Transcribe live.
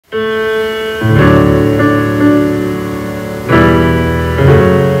Well,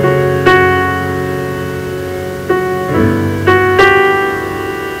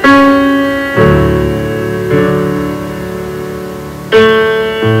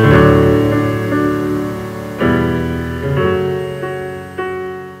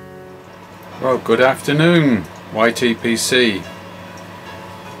 good afternoon, YTPC.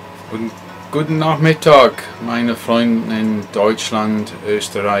 Und guten Nachmittag, meine Freunde in Deutschland,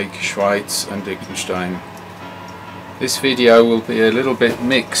 Österreich, Schweiz and Liechtenstein. This video will be a little bit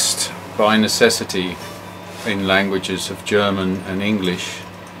mixed by necessity in languages of German and English,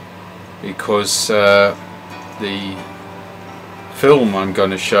 because the film I'm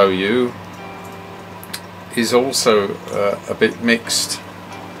going to show you is also a bit mixed.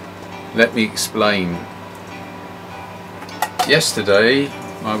 Let me explain. Yesterday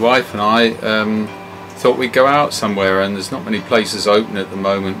my wife and I thought we'd go out somewhere, and there's not many places open at the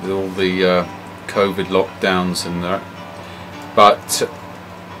moment with all the COVID lockdowns and that, but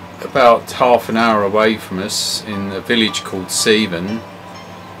about half an hour away from us in a village called Seewen,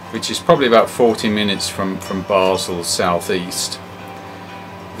 which is probably about 40 minutes from Basel southeast,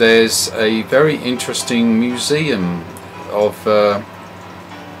 there's a very interesting museum of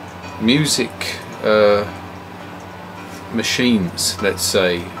music machines, let's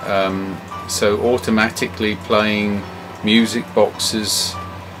say, so automatically playing music boxes,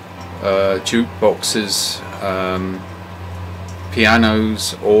 jukeboxes,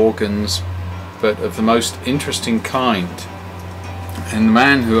 pianos, organs, but of the most interesting kind. And the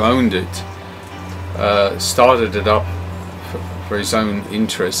man who owned it started it up for his own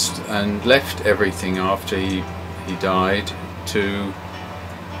interest and left everything after he died to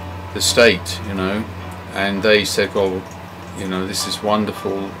the state, you know, and they said, well, you know, this is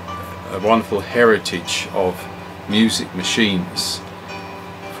wonderful, a wonderful heritage of music machines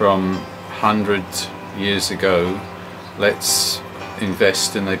from 100 years ago. Let's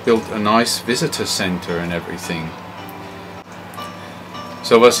invest, and they built a nice visitor center and everything.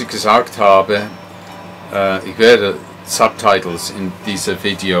 So was ich gesagt habe, ich werde Subtitles in dieser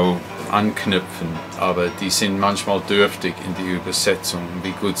Video anknüpfen, aber die sind manchmal dürftig in die Übersetzung,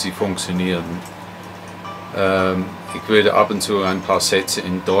 wie gut sie funktionieren. Ich würde ab und zu ein paar Sätze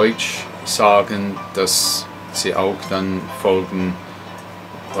in Deutsch sagen, dass sie auch dann folgen,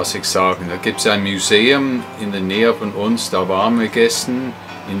 was ich sage. Da gibt es ein Museum in der Nähe von uns, da waren wir gestern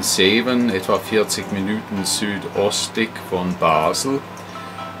in Seewen, etwa 40 Minuten südöstlich von Basel,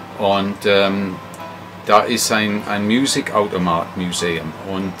 und da ist ein Musikautomat-Museum,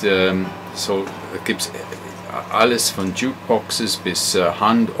 und so gibt es alles von Jukeboxes bis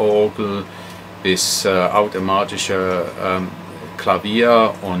Handorgel bis automatische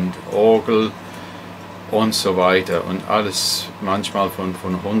Klavier und Orgel und so weiter, und alles manchmal von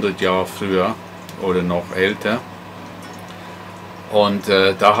 100 Jahren früher oder noch älter. Und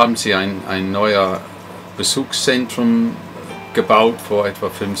da haben sie ein neues Besuchszentrum gebaut vor etwa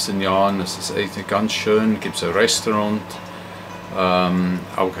 15 Jahren. Das ist echt ganz schön. Gibt es ein Restaurant,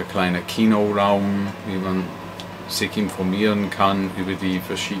 auch ein kleiner Kinoraum, wie man sich informieren kann über die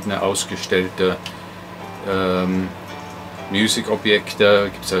verschiedenen ausgestellten Musikobjekte.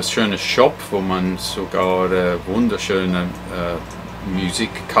 Gibt es einen schönen Shop, wo man sogar wunderschöne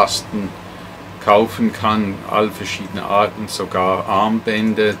Musikkasten kaufen kann, all verschiedene Arten, sogar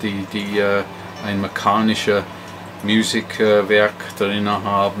Armbänder, die ein mechanisches Musikwerk drin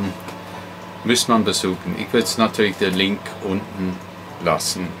haben. Muss man besuchen. Ich würde natürlich den Link unten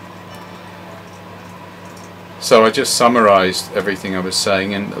lassen. So I just summarized everything I was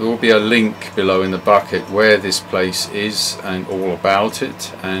saying, and there will be a link below in the bucket where this place is and all about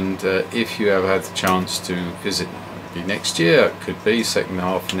it, and if you ever had the chance to visit, maybe next year, it could be second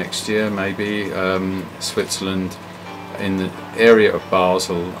half of next year, maybe Switzerland, in the area of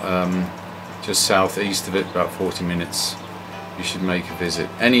Basel, just southeast of it, about 40 minutes, you should make a visit.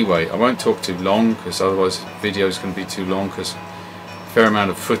 Anyway, I won't talk too long, because otherwise the video is going to be too long, because a fair amount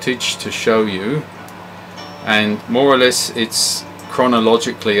of footage to show you, and more or less it's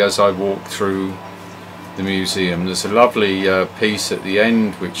chronologically as I walk through the museum. There's a lovely piece at the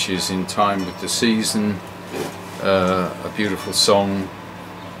end which is in time with the season, a beautiful song,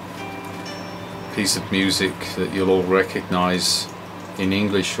 piece of music that you'll all recognize in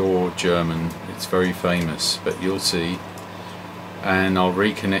English or German. It's very famous, but you'll see, and I'll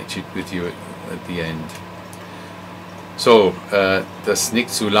reconnect it with you at the end. So, das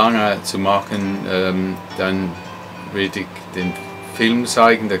nicht zu lange zu machen, dann werde ich den Film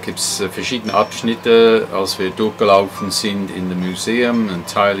zeigen. Da gibt es verschiedene Abschnitte, als wir durchgelaufen sind in dem Museum. Ein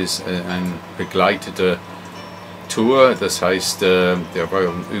Teil ist ein begleiteter Tour, das heißt, der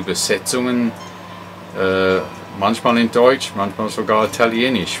waren Übersetzungen, manchmal in Deutsch, manchmal sogar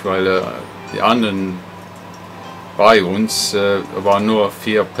Italienisch, weil die anderen bei uns waren nur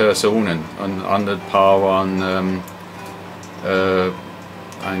 4 Personen. Ein anderes Paar waren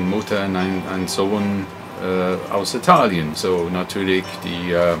eine Mutter und ein Sohn aus Italien. So natürlich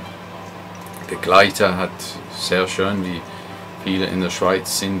die Begleiter hat sehr schön, wie viele in der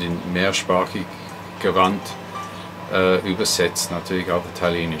Schweiz sind, in mehrsprachig gewandt, übersetzt, natürlich auf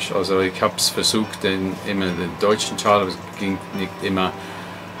Italienisch. Also ich habe es versucht, immer den deutschen Teil, es ging nicht immer,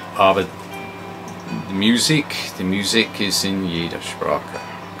 aber die Musik is in jeder Sprache,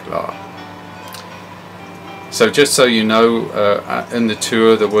 klar. So just so you know, in the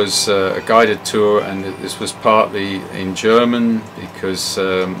tour there was a guided tour, and this was partly in German because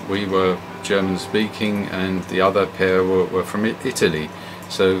we were German speaking and the other pair were from Italy,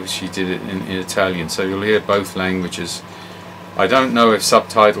 so she did it in Italian, so you'll hear both languages. I don't know if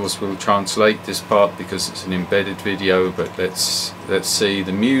subtitles will translate this part because it's an embedded video, but let's see.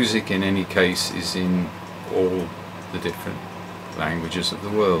 The music in any case is in all the different languages of the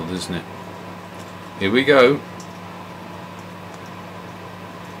world, isn't it? Here we go.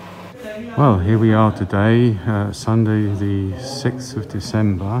 Well, here we are today, Sunday the 6th of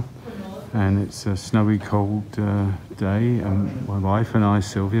December, and it's a snowy cold day, and my wife and I,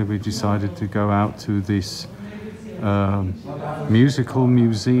 Sylvia, we decided to go out to this musical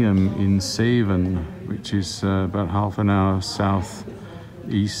museum in Seewen, which is about half an hour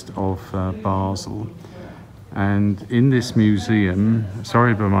southeast of Basel. And in this museum,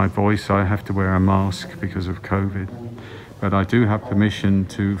 sorry about my voice, I have to wear a mask because of COVID, but I do have permission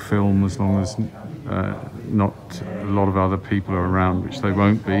to film as long as not a lot of other people are around, which they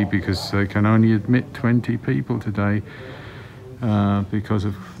won't be because they can only admit 20 people today because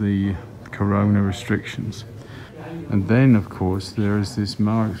of the corona restrictions. And then, of course, there is this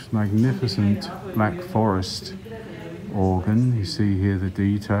magnificent Black Forest organ. You see here the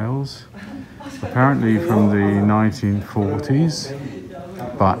details. Apparently from the 1940s,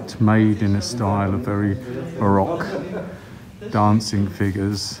 but made in a style of very Baroque dancing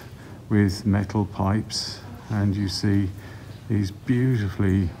figures with metal pipes. And you see these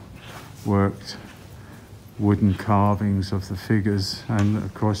beautifully worked wooden carvings of the figures. And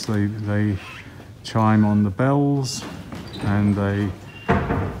of course they chime on the bells, and they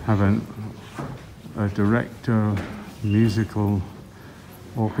have a director, musical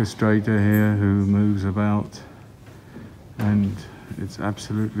orchestrator here who moves about, and it's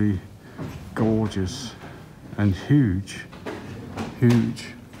absolutely gorgeous and huge.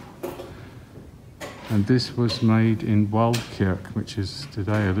 And this was made in Waldkirk, which is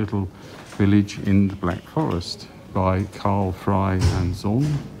today a little village in the Black Forest, by Carl Frey and Son.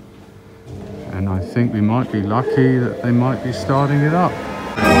 And I think we might be lucky that they might be starting it up.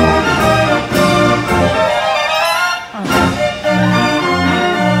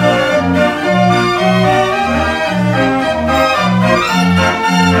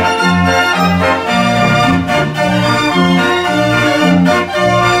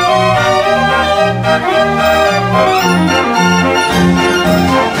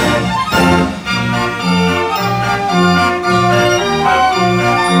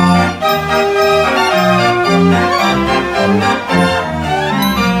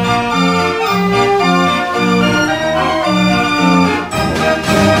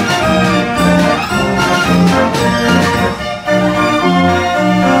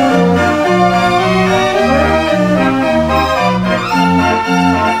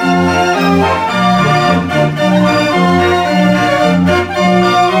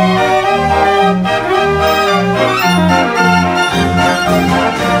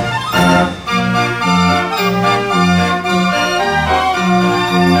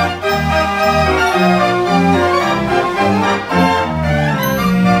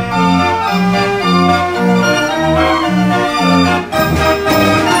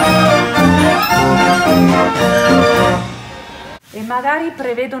 Magari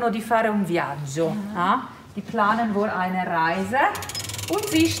prevedono di fare un viaggio, die planen wohl eine Reise und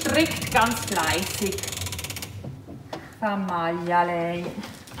sie strickt ganz fleißig. Famaglia lei.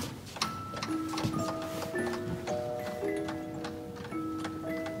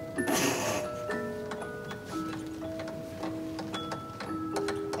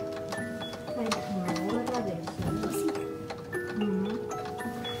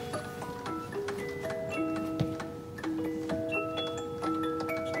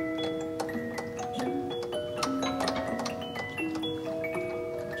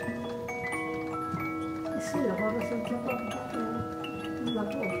 Sì, lavoro sempre con la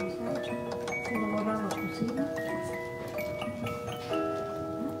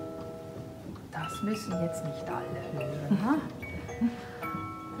Das müssen jetzt nicht alle hören.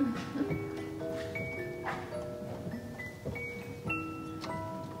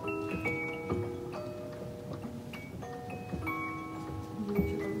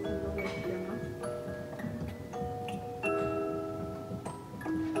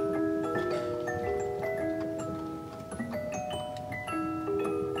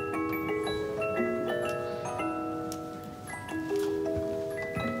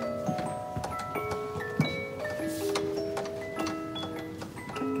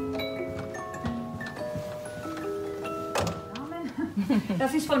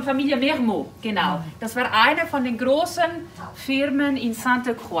 Das ist von Familie Mermot, genau. Das war eine von den großen Firmen in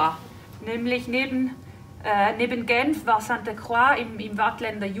Sainte-Croix. Nämlich neben Genf war Sainte-Croix im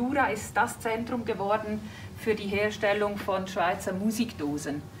Waadtländer Jura ist das Zentrum geworden für die Herstellung von Schweizer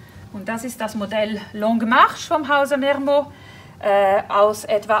Musikdosen. Und das ist das Modell Longue Marche vom Hause Mermot aus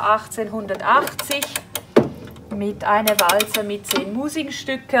etwa 1880 mit einer Walze mit 10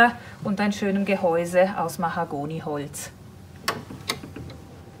 Musikstücke und einem schönen Gehäuse aus Mahagoniholz.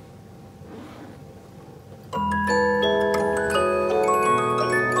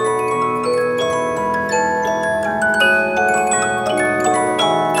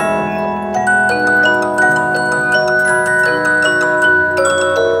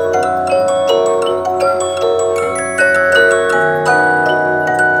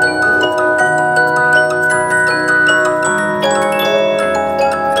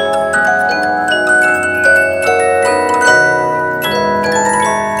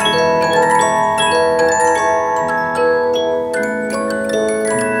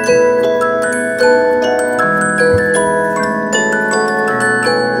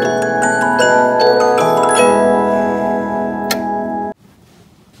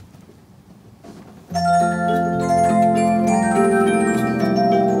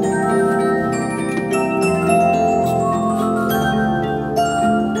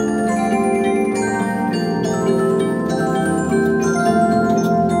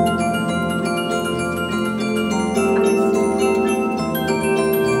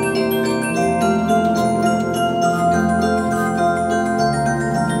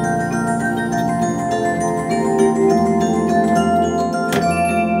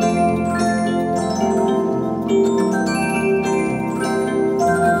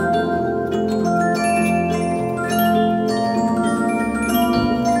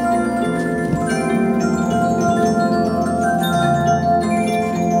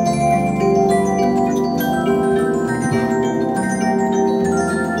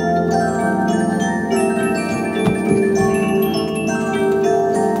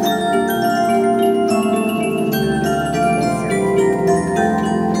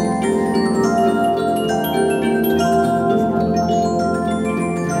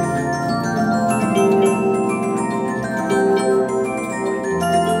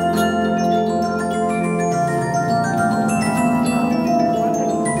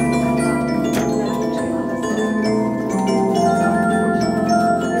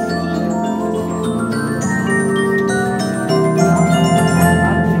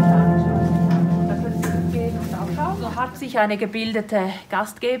 Eine gebildete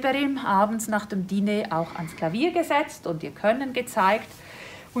Gastgeberin abends nach dem Diner auch ans Klavier gesetzt und ihr Können gezeigt.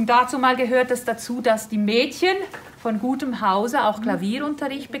 Und dazu mal gehört es dazu, dass die Mädchen von gutem Hause auch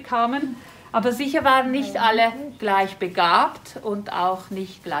Klavierunterricht bekamen. Aber sicher waren nicht alle gleich begabt und auch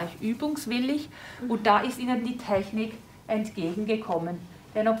nicht gleich übungswillig. Und da ist ihnen die Technik entgegengekommen.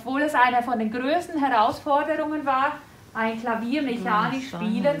 Denn obwohl es eine von den größten Herausforderungen war, ein Klavier mechanisch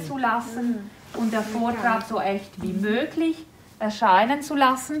spielen zu lassen, und der Vortrag so echt wie möglich erscheinen zu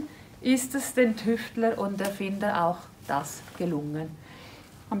lassen, ist es dem Tüftler und Erfinder auch das gelungen.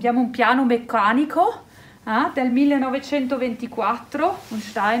 Abbiamo un piano meccanico del 1924, un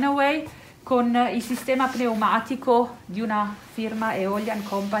Steinway, con il sistema pneumatico di una Firma Aeolian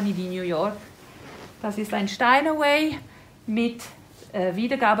Company di New York. Das ist ein Steinway mit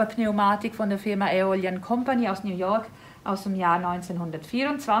Wiedergabepneumatik von der Firma Aeolian Company aus New York aus dem Jahr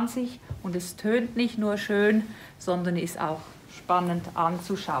 1924 und es tönt nicht nur schön, sondern ist auch spannend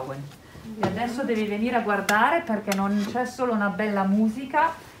anzuschauen. E adesso devi venire a guardare perché non c'è solo una bella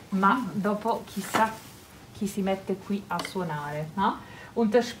musica, ma dopo chissà chi si mette qui a suonare. No?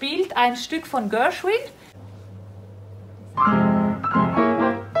 Und das spielt ein Stück von Gershwin.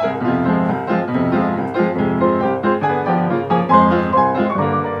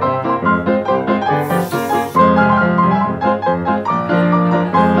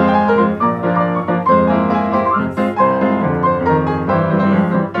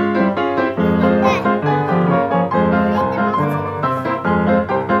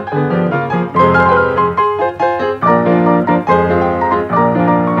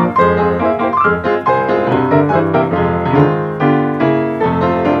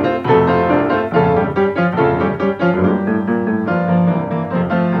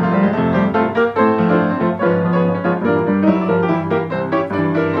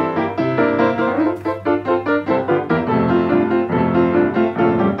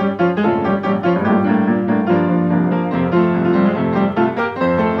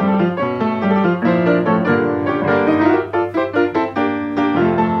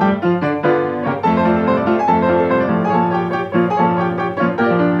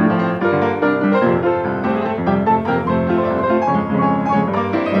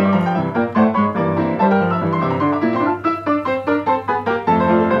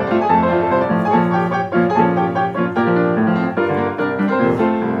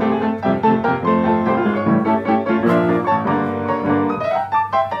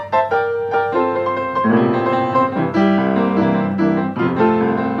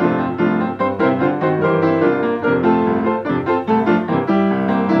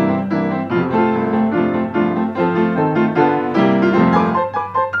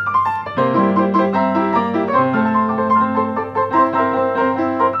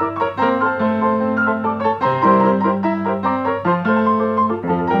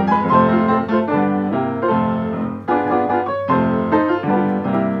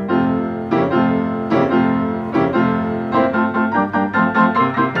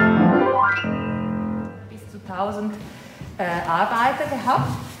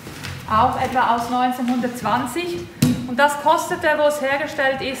 auch etwa aus 1920. Und das kostete, wo es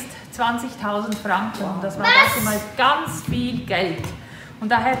hergestellt ist, 20.000 Franken. Und das war damals ganz viel Geld.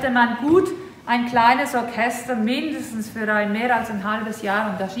 Und da hätte man gut ein kleines Orchester mindestens für mehr als ein halbes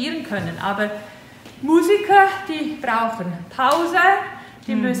Jahr engagieren können. Aber Musiker, die brauchen Pause,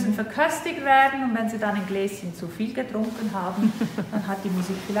 die müssen verköstigt werden, und wenn sie dann ein Gläschen zu viel getrunken haben, dann hat die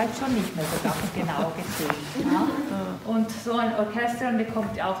Musik vielleicht schon nicht mehr so ganz genau getönt. Ja? Und so ein Orchester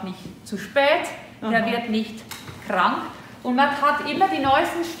bekommt auch nicht zu spät, der wird nicht krank. Und man hat immer die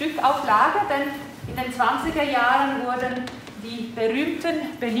neuesten Stücke auf Lager, denn in den 20er Jahren wurden die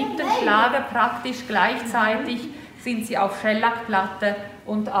berühmten, beliebten Schlager praktisch gleichzeitig, sind sie auf Schellackplatte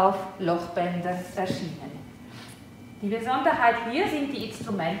und auf Lochbänder erschienen. Die Besonderheit hier sind die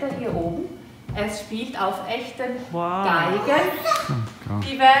Instrumente hier oben. Es spielt auf echten Geigen.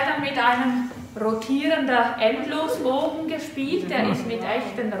 Die werden mit einem rotierenden Endlosbogen gespielt. Der ist mit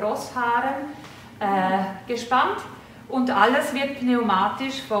echten Rosshaaren gespannt. Und alles wird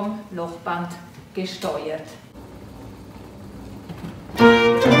pneumatisch vom Lochband gesteuert.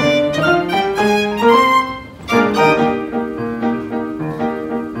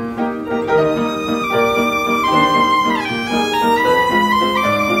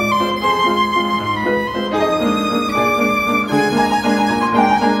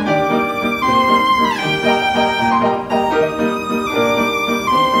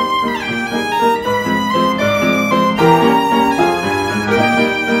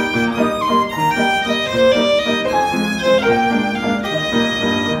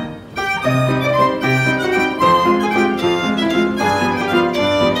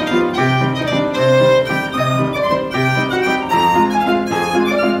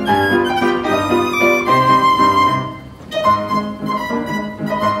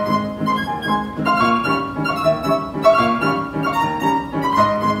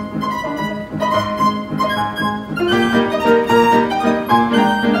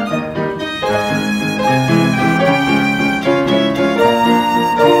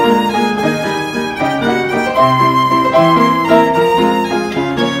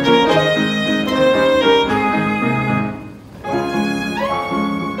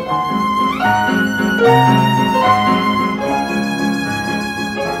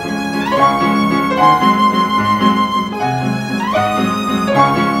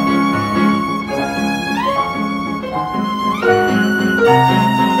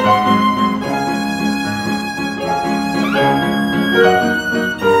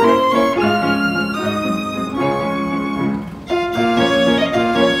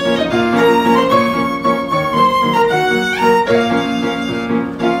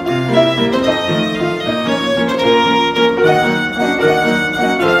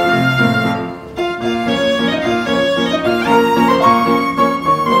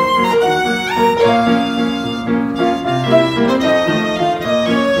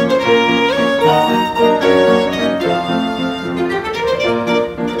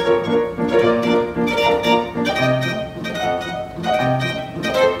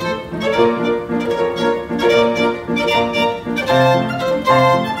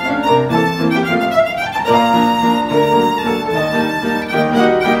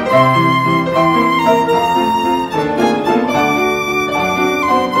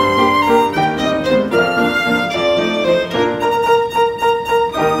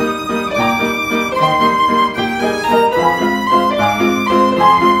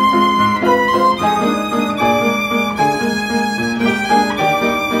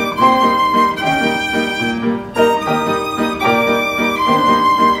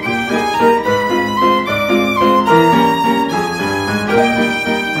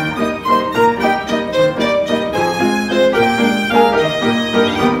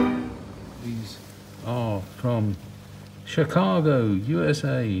 Chicago,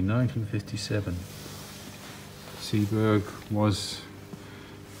 USA, 1957. Seeberg was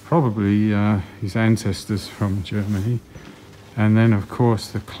probably his ancestors from Germany. And then, of course,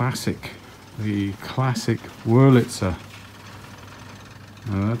 the classic Wurlitzer.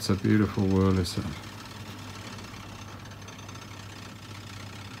 Now, that's a beautiful Wurlitzer.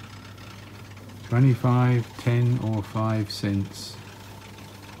 25, 10 or 5 cents.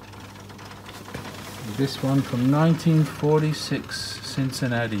 This one from 1946,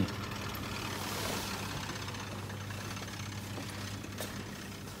 Cincinnati.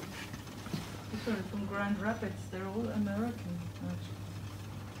 This one is from Grand Rapids. They're all American.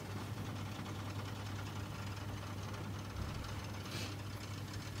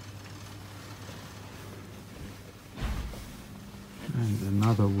 And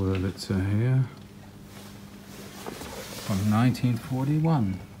another Wurlitzer here from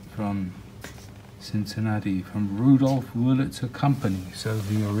 1941. from Cincinnati, from Rudolf Wurlitzer Company, so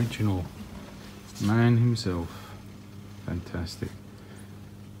the original man himself. Fantastic.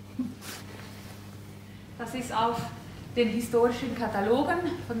 Das ist auf den historischen Katalogen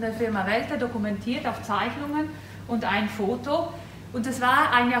von der Firma Welter dokumentiert, auf Zeichnungen und ein Foto. Und es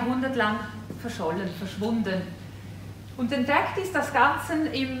war ein Jahrhundert lang verschollen, verschwunden. Und entdeckt ist das Ganze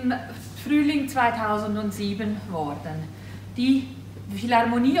im Frühling 2007 worden. Die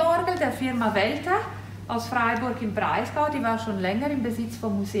Philharmonieorgel der Firma Welter aus Freiburg im Breisgau, die war schon länger im Besitz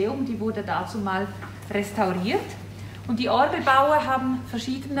vom Museum, die wurde dazu mal restauriert. Und die Orgelbauer haben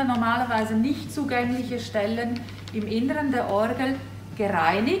verschiedene normalerweise nicht zugängliche Stellen im Inneren der Orgel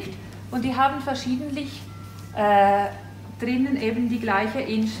gereinigt und die haben verschiedentlich drinnen eben die gleiche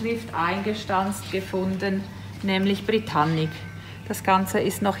Inschrift eingestanzt gefunden, nämlich Britannic. Das Ganze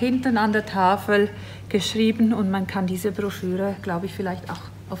ist noch hinten an der Tafel geschrieben und man kann diese Broschüre, glaube ich, vielleicht auch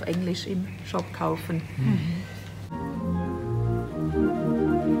auf Englisch im Shop kaufen.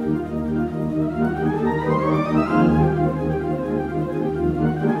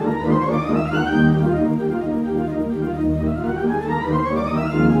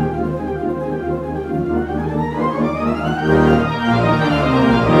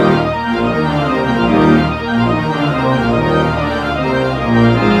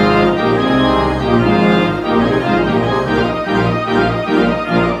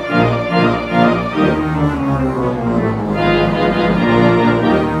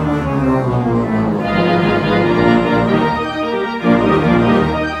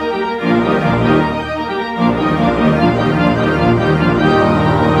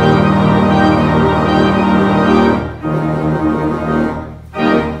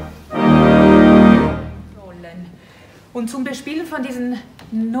 Und zum Bespielen von diesen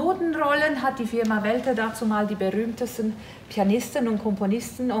Notenrollen hat die Firma Welter dazu mal die berühmtesten Pianisten und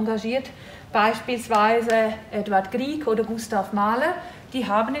Komponisten engagiert, beispielsweise Edward Grieg oder Gustav Mahler. Die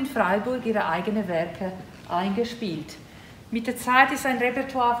haben in Freiburg ihre eigenen Werke eingespielt. Mit der Zeit ist ein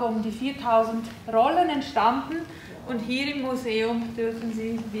Repertoire von um die 4000 Rollen entstanden und hier im Museum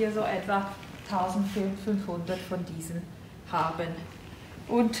dürfen wir so etwa 1500 von diesen haben.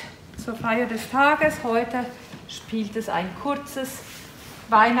 Und zur Feier des Tages heute spielt es ein kurzes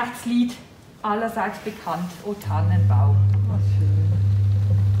Weihnachtslied, allerseits bekannt, O Tannenbaum.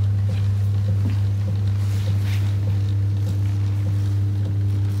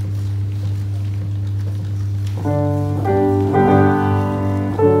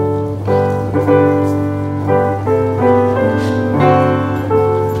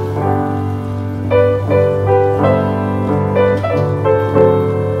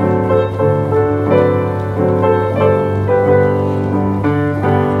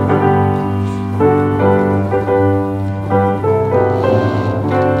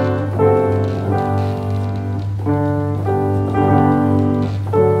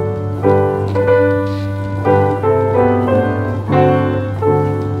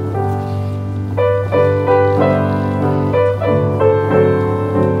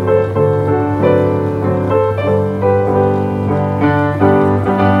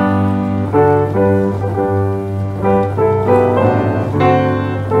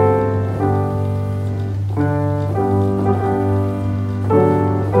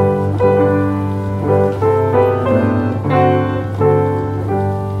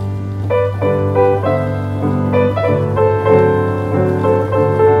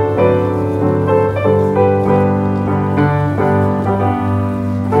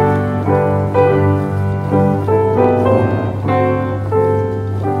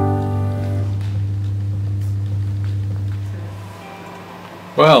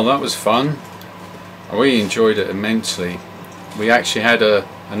 Well, that was fun. We enjoyed it immensely. We actually had a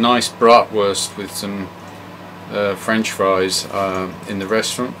nice bratwurst with some French fries in the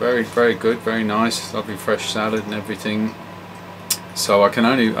restaurant. Very, very good, very nice, lovely fresh salad and everything. So I can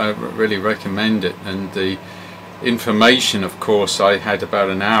only really recommend it. And the information, of course, I had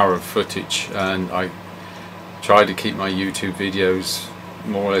about an hour of footage, and I tried to keep my YouTube videos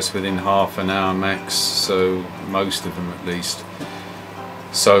more or less within half an hour max, so most of them at least.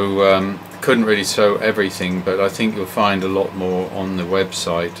 So couldn't really show everything, but I think you'll find a lot more on the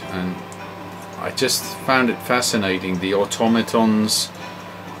website. And I just found it fascinating, the automatons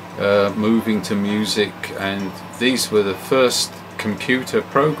moving to music, and these were the first computer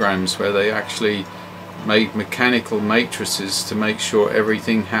programs where they actually made mechanical matrices to make sure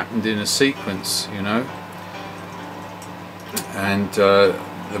everything happened in a sequence, you know. And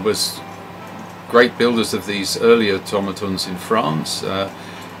there was great builders of these early automatons in France.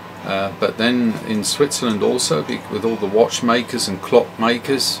 But then in Switzerland also, with all the watchmakers and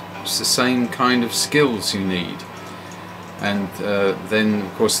clockmakers, it's the same kind of skills you need. And then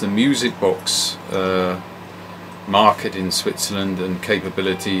of course the music box market in Switzerland and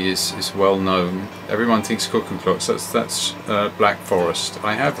capability is well known. Everyone thinks cuckoo clocks, that's Black Forest.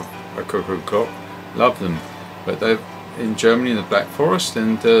 I have a cuckoo clock, love them, but they're in Germany in the Black Forest,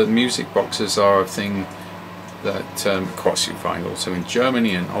 and music boxes are a thing that of course you find also in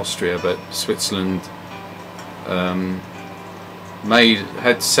Germany and Austria, but Switzerland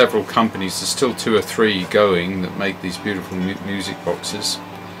had several companies, there's still 2 or 3 going, that make these beautiful music boxes.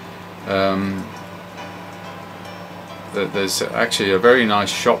 There's actually a very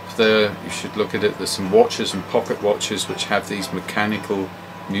nice shop there, you should look at it. There's some watches and pocket watches which have these mechanical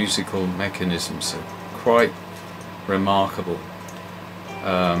musical mechanisms. They're quite remarkable.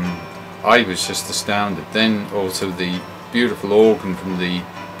 I was just astounded. Then also the beautiful organ from the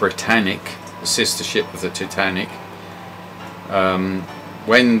Britannic, the sister ship of the Titanic.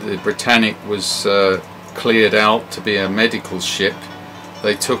 When the Britannic was cleared out to be a medical ship,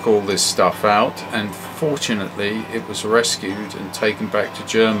 they took all this stuff out, and fortunately it was rescued and taken back to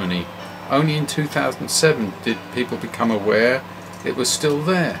Germany. Only in 2007 did people become aware it was still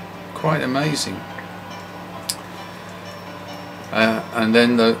there. Quite amazing. And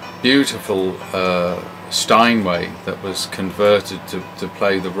then the beautiful Steinway that was converted to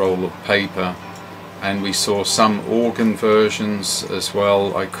play the role of paper, and we saw some organ versions as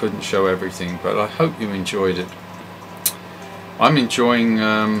well. I couldn't show everything, but I hope you enjoyed it. I'm enjoying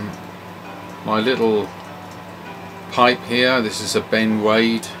my little pipe here. This is a Ben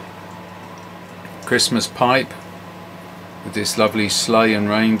Wade Christmas pipe with this lovely sleigh and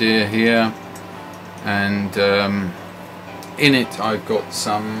reindeer here, and in it I've got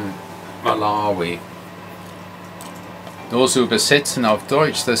some Malawi. Those who übersetzen auf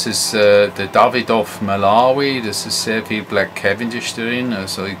Deutsch, das ist der Davidoff Malawi, das ist sehr viel Black Cavendish drin,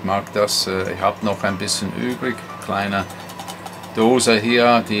 also ich mag das, ich habe noch ein bisschen übrig, kleine Dose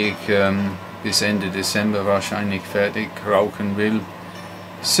hier, die ich bis Ende Dezember wahrscheinlich fertig rauchen will.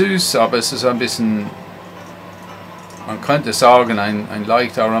 Süß, aber es ist ein bisschen, man könnte sagen, ein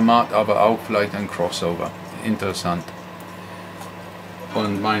leichter Aromat, aber auch vielleicht ein Crossover. Interessant.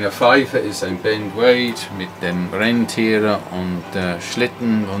 Und meine Pfeife ist ein Ben Wade mit dem Rentier und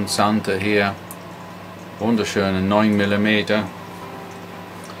Schlitten und Sante hier. Wunderschöne 9 mm.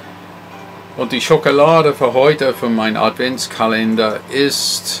 Und die Schokolade für heute, für meinen Adventskalender,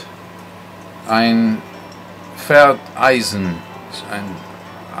 ist ein Pferdeisen, ein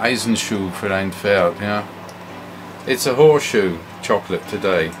Eisenschuh für ein Pferd. Yeah. It's a horseshoe chocolate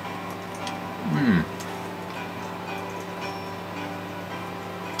today.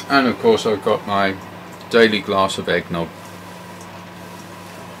 And of course I've got my daily glass of eggnog,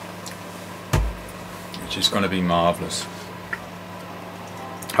 which is going to be marvellous.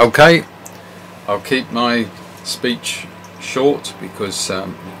 Okay, I'll keep my speech short because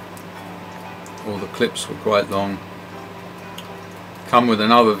all the clips were quite long. Come with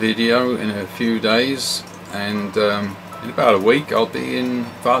another video in a few days, and in about a week I'll be in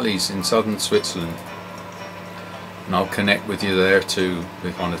Wallis in southern Switzerland. And I'll connect with you there too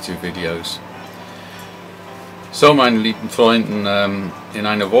with 1 or 2 Videos. So, meine lieben Freunden, in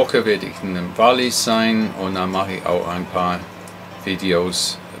einer Woche werde ich in dem Wallis sein, und dann mache ich auch ein paar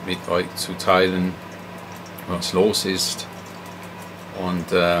Videos mit euch zu teilen, was los ist, und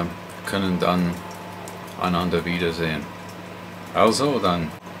können dann einander wiedersehen. Also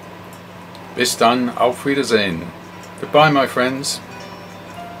dann, bis dann, auf Wiedersehen. Goodbye my friends,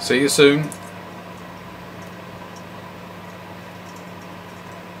 see you soon.